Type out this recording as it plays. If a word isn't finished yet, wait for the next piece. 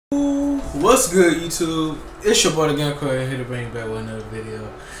What's good, YouTube? It's your boy the Gun Court here to bring you back with another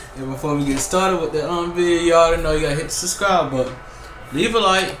video. And before we get started with the video, you already know you gotta hit the subscribe button, leave a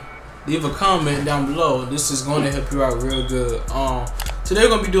like, leave a comment down below. This is going to help you out real good. Today we're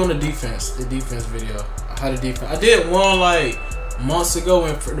gonna be doing the defense video. How to defense. I did one like months ago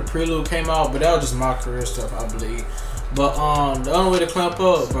when the prelude came out, but that was just my career stuff, I believe. But the only way to clamp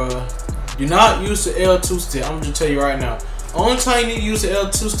up, bro, do not use the L2 stick. I'm gonna just tell you right now. Only time you need to use the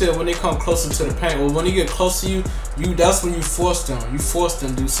L2 stick when they come closer to the paint, or when they get close to you, that's when you force them. You force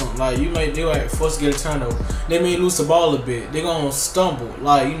them to do something. Like they might force to get a turnover. They may lose the ball a bit. They're gonna stumble.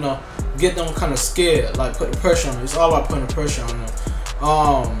 Like, you know, get them kind of scared. Like, put the pressure on them. It's all about putting the pressure on them.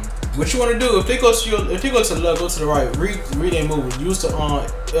 What you want to do, if they go to the left, go to the right. Read their move. Use the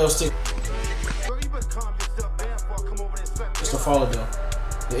L stick just to follow them.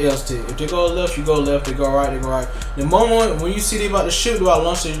 The L stick. If they go left, you go left. They go right, they go right. The moment when you see they about to shoot, they about to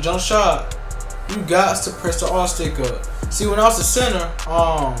launch their jump shot, you got to press the R stick up. See, when I was the center,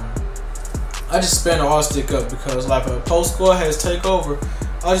 I just spin the R stick up because like a post score has takeover.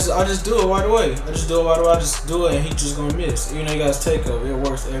 I just do it right away. I just do it and he just gonna miss. You know, you guys take over. It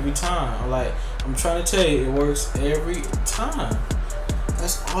works every time. Like, I'm trying to tell you, it works every time.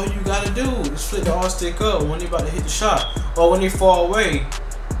 That's all you gotta do is flip the R stick up when they about to hit the shot, or when they fall away.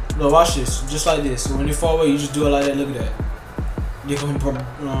 Look, watch this, just like this. So when they fall away, you just do it like that. Look at that. They're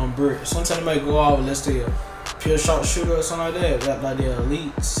gonna brick. Sometimes they might go out, let's say a pure sharpshooter or something like that. Like the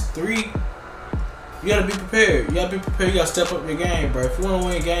elites 3. You gotta be prepared. You gotta be prepared. You gotta step up your game, bro. If you wanna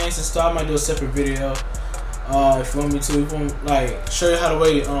win games and stuff, I might do a separate video. If you want me to, if you want, like, show you how to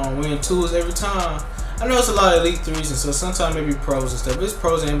win 2s every time. I know it's a lot of elite 3s, and so sometimes maybe pros and stuff. If it's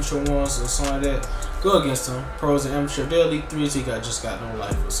pros and amateur 1s or something like that, go against them. Pros and amateur. If they're elite 3s, he just got no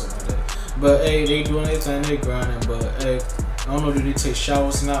life or something like that. But hey, they doing their thing, they grinding. But hey, I don't know if they take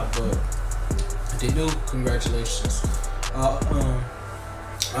showers or not, but if they do, congratulations.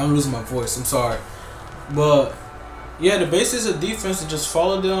 I'm losing my voice. I'm sorry. But yeah, the basics of defense is just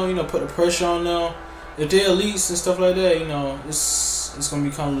follow them. You know, put the pressure on them. If they're elites and stuff like that, you know, it's gonna be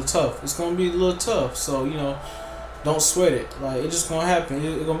kind of a little tough. It's gonna be a little tough. So, you know, don't sweat it. Like, it's just gonna happen.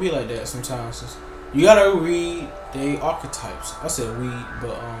 It's gonna be like that sometimes. You gotta read the archetypes. I said read,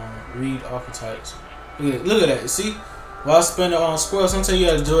 but read archetypes. Look at that. See, while I spin it on square, sometimes you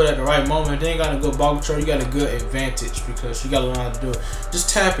gotta do it at the right moment. Then you gotta go ball control. You got a good advantage because you gotta learn how to do it. Just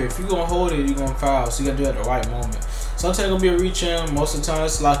tap it. If you're gonna hold it, you're gonna foul. So you gotta do it at the right moment. Sometimes it's gonna be a reach in. Most of the time,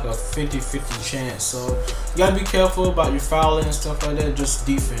 it's like a 50-50 chance. So you gotta be careful about your fouling and stuff like that. Just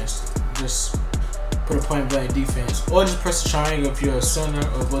defense. Just put a point blank defense, or just press the triangle if you're a center,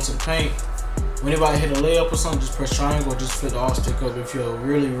 or go to the paint. When anybody hit a layup or something, just press triangle, or just flip the R stick up if you're a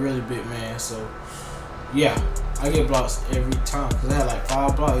really big man. So yeah, I get blocks every time because I had like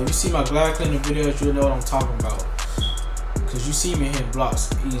 5 blocks. If you see my glad cleaning videos, you'll know what I'm talking about. Because you see me hit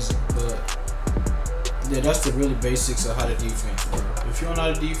blocks easy. But yeah, that's the really basics of how to defense, bro. If you don't know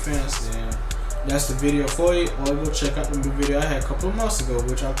how to defense, then that's the video for you. Or go check out the video I had a couple of months ago,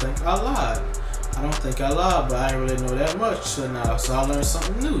 which I think I lied. I don't think I lied, but I didn't really know that much till now. So I learned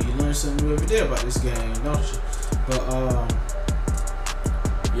something new. You learn something new every day about this game, don't you? But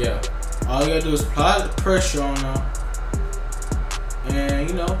yeah, all you gotta do is apply the pressure on them, and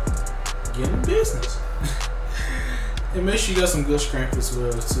you know, get in business. And make sure you got some good strength as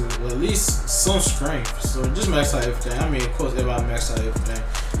well too. Well, at least some strength. So just max out everything. I mean, of course, everybody max out everything.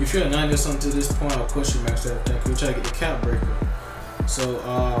 If you're a 90 or something to this point, of course you max out everything. Cause you try to get the cap breaker. So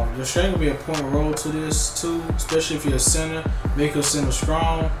your strength will be a point roll to this too, especially if you're a center. Make your center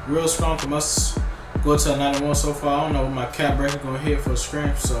strong, real strong. Cause must go to a 91 so far. I don't know what my cap breaker gonna hit for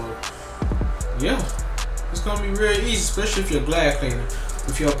strength. So yeah, it's gonna be real easy, especially if you're a glad cleaner,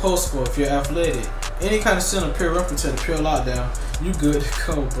 if you're a post score, if you're athletic. Any kind of center, pure reference to the pure lockdown, you good to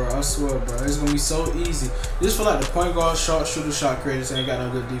go, bro. I swear, bro. It's gonna be so easy. This for like the point guard, sharpshooter, shot creators ain't got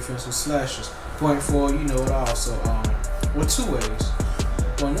no good defense with slashers. Point forward, you know it all. So well, 2 ways.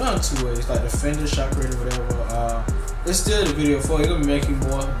 Well, not 2 ways, like defender, shot creator, whatever. It's still the video for you. It's gonna be making you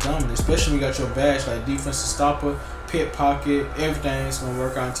more dominant, especially when you got your badge like defensive stopper, pit pocket, everything's gonna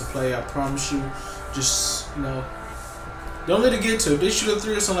work out into play. I promise you. Just, you know, don't let it get to it. If they shoot a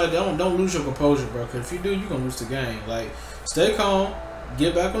 3 or something like that, don't lose your composure, bro. Because if you do, you're going to lose the game. Like, stay calm,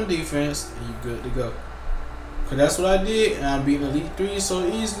 get back on defense, and you're good to go. Because that's what I did, and I'm beating Elite 3 so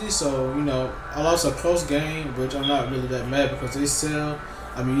easily. So, you know, I lost a close game, but I'm not really that mad because they sell.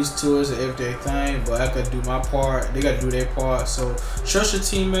 I'm used to it. It's an everyday thing, but I got to do my part. They got to do their part. So, trust your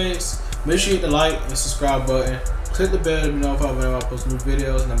teammates. Make sure you hit the like and subscribe button. Click the bell to be notified whenever I post new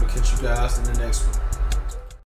videos, and I'm going to catch you guys in the next one.